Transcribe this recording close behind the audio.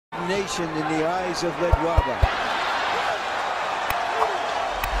Nation in the eyes of Ledwaba.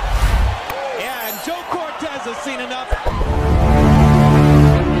 Yeah, and Joe Cortez has seen enough.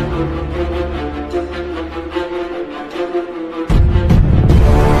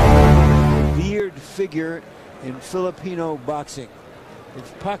 Revered figure in Filipino boxing.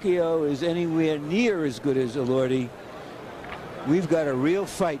 If Pacquiao is anywhere near as good as Elordi, we've got a real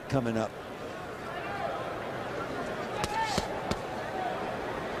fight coming up.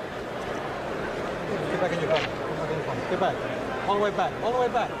 Get back in your body. Get back. All the way back. All the way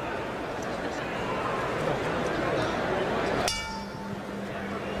back.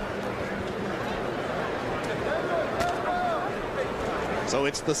 So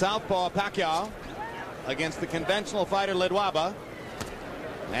it's the southpaw Pacquiao against the conventional fighter Ledwaba.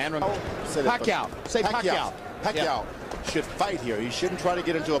 And Pacquiao. Say Pacquiao. Pacquiao should fight here. He shouldn't try to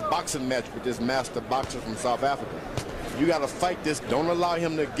get into a boxing match with this master boxer from South Africa. You got to fight this. Don't allow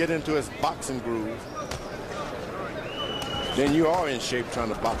him to get into his boxing groove. Then you are in shape trying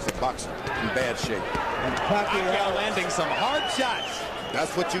to box a boxer in bad shape. And Pacquiao landing some hard shots.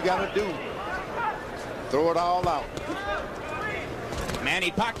 That's what you got to do. Throw it all out.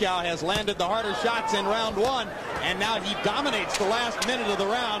 Manny Pacquiao has landed the harder shots in round one, and now he dominates the last minute of the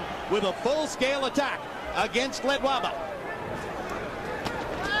round with a full-scale attack against Ledwaba.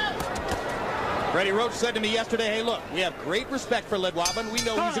 Freddie Roach said to me yesterday, hey, look, we have great respect for Ledwaba, and we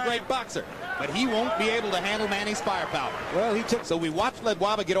know he's a great boxer, but he won't be able to handle Manny's firepower. Well, he took. So we watched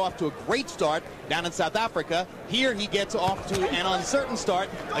Ledwaba get off to a great start down in South Africa. Here he gets off to an uncertain start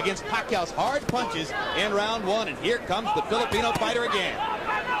against Pacquiao's hard punches in round one, and here comes the Filipino fighter again.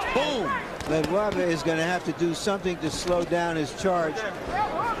 Boom! Ledwaba is going to have to do something to slow down his charge.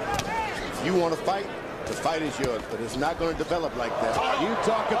 If you want to fight, the fight is yours, but it's not going to develop like that. You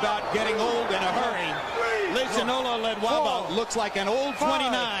talk about getting old in a hurry. LEHLOHONOLO LEDWABA looks like an old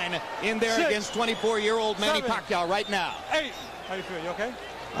 29 in there against 24-year-old Manny Pacquiao right now. 8. How you feel? You okay?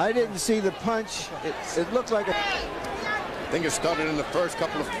 I didn't see the punch. It looked like a... I think it started in the first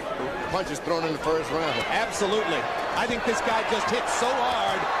couple of punches thrown in the first round. Absolutely. I think this guy just hit so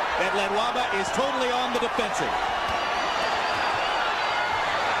hard that Ledwaba is totally on the defensive.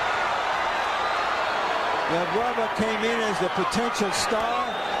 Ledwaba came in as the potential star.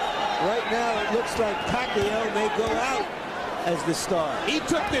 Right now, it looks like Pacquiao may go out as the star. He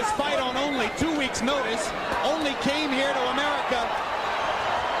took this fight on only 2 weeks' notice, only came here to America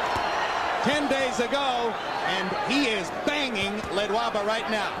 10 days ago, and he is banging Ledwaba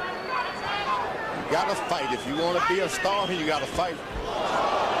right now. You got to fight. If you want to be a star, you got to fight.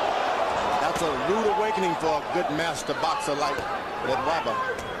 That's a rude awakening for a good master boxer like Ledwaba.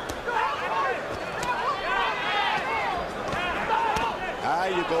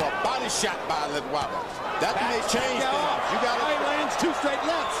 There you go, a body shot by Ledwaba. That may change things. You got He lands 2 straight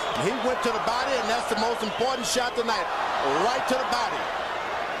lefts. He went to the body, and that's the most important shot tonight. Right to the body.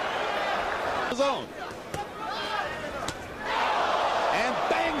 Zone. And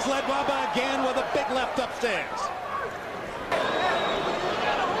bangs Ledwaba again with a big left upstairs.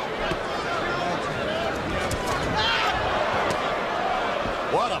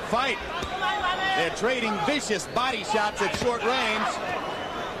 What a fight. They're trading vicious body shots at short range.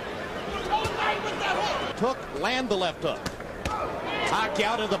 Land the left hook.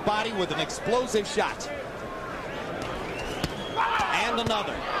 Pacquiao to the body with an explosive shot. And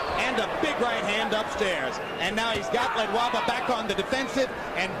another. And a big right hand upstairs. And now he's got Ledwaba back on the defensive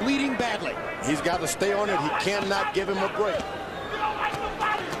and bleeding badly. He's got to stay on it. He cannot give him a break.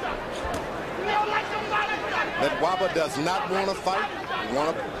 Ledwaba does not want to fight.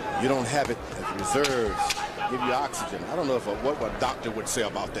 You don't have it as reserves. Give you oxygen. I don't know what a doctor would say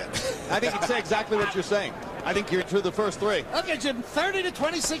about that. I think he'd say exactly what you're saying. I think you're through the first 3. Okay, Jim,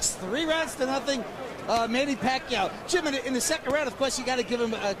 30-26, 3 rounds to nothing. Manny Pacquiao. Jim, in the second round, of course, you got to give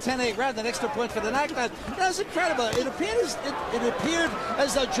him a 10-8 round, an extra point for the knockout. That was incredible. It appeared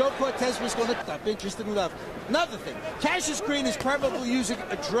as though Joe Cortez was going to stop. Interesting enough. Another thing, Cassius Green is probably using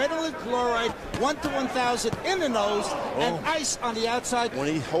adrenaline chloride 1 to 1,000 in the nose and ice on the outside. When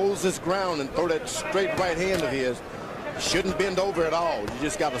he holds his ground and throw that straight right hand of his, he shouldn't bend over at all. You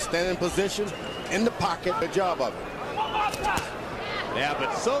just got to stand in position, in the pocket. Good job of it. Yeah,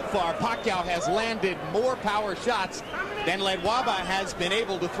 but so far, Pacquiao has landed more power shots than Ledwaba has been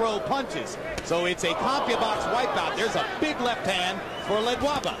able to throw punches. So it's a CompuBox wipeout. There's a big left hand for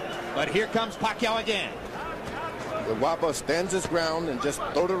Ledwaba. But here comes Pacquiao again. Ledwaba stands his ground and just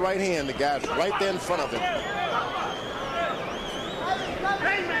throw the right hand. The guy's right there in front of him.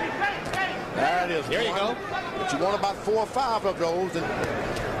 That is There you go. But you want about 4 or 5 of those. And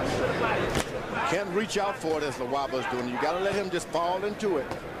can't reach out for it as Ledwaba's doing. You got to let him just fall into it.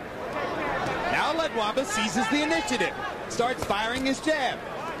 Now Ledwaba seizes the initiative, starts firing his jab.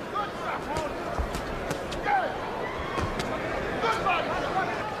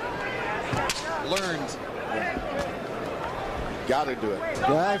 Learned. Got to do it.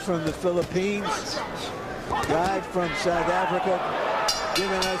 Guy from the Philippines, guy from South Africa,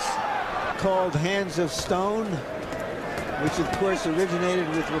 giving us called Hands of Stone, which of course originated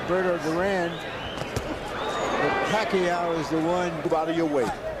with Roberto Duran. But Pacquiao is the one. Move out of your way.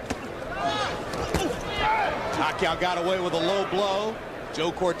 Pacquiao got away with a low blow.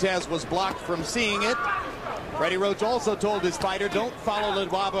 Joe Cortez was blocked from seeing it. Freddie Roach also told his fighter, don't follow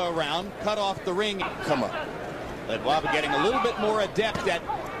Ledwaba around, cut off the ring. Come on. Ledwaba getting a little bit more adept at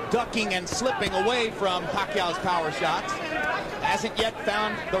ducking and slipping away from Pacquiao's power shots. Hasn't yet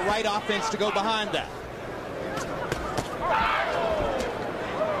found the right offense to go behind that.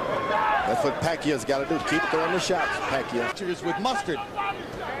 That's what Pacquiao's got to do. Keep throwing the shots, Pacquiao. With mustard.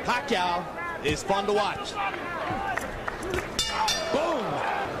 Pacquiao is fun to watch. Boom!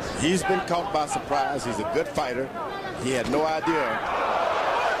 He's been caught by surprise. He's a good fighter. He had no idea.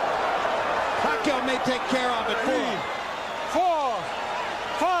 Pacquiao may take care of it. 3, 4,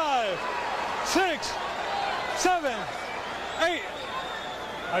 5, 6, 7, 8.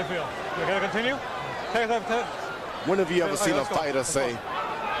 How do you feel? You gonna continue? When have you ever seen a fighter say,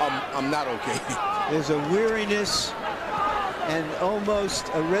 I'm not okay? There's a weariness and almost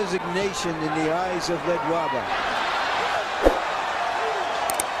a resignation in the eyes of Ledwaba.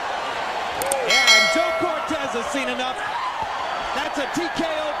 Yeah, and Joe Cortez has seen enough. That's a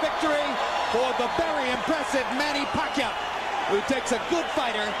TKO victory for the very impressive Manny Pacquiao, who takes a good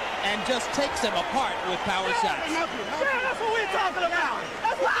fighter and just takes him apart with power shots. Yeah, that's what we're talking about.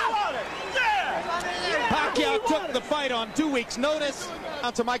 That's what I wanted. Yeah. Pacquiao took the fight on 2 weeks' notice.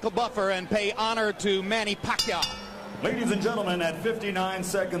 Out to Michael Buffer and pay honor to Manny Pacquiao. Ladies and gentlemen, at 59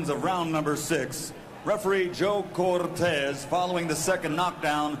 seconds of round number 6, referee Joe Cortez, following the second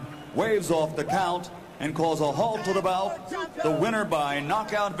knockdown, waves off the count and calls a halt to the bout. The winner by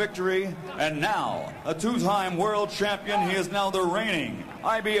knockout victory, and now a two-time world champion. He is now the reigning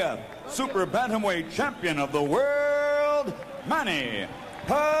IBF Super Bantamweight Champion of the world, Manny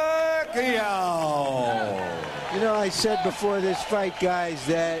Pacquiao. You know, I said before this fight, guys,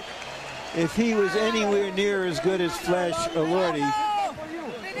 that if he was anywhere near as good as Flash Elordi,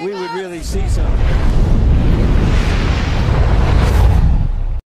 we would really see something.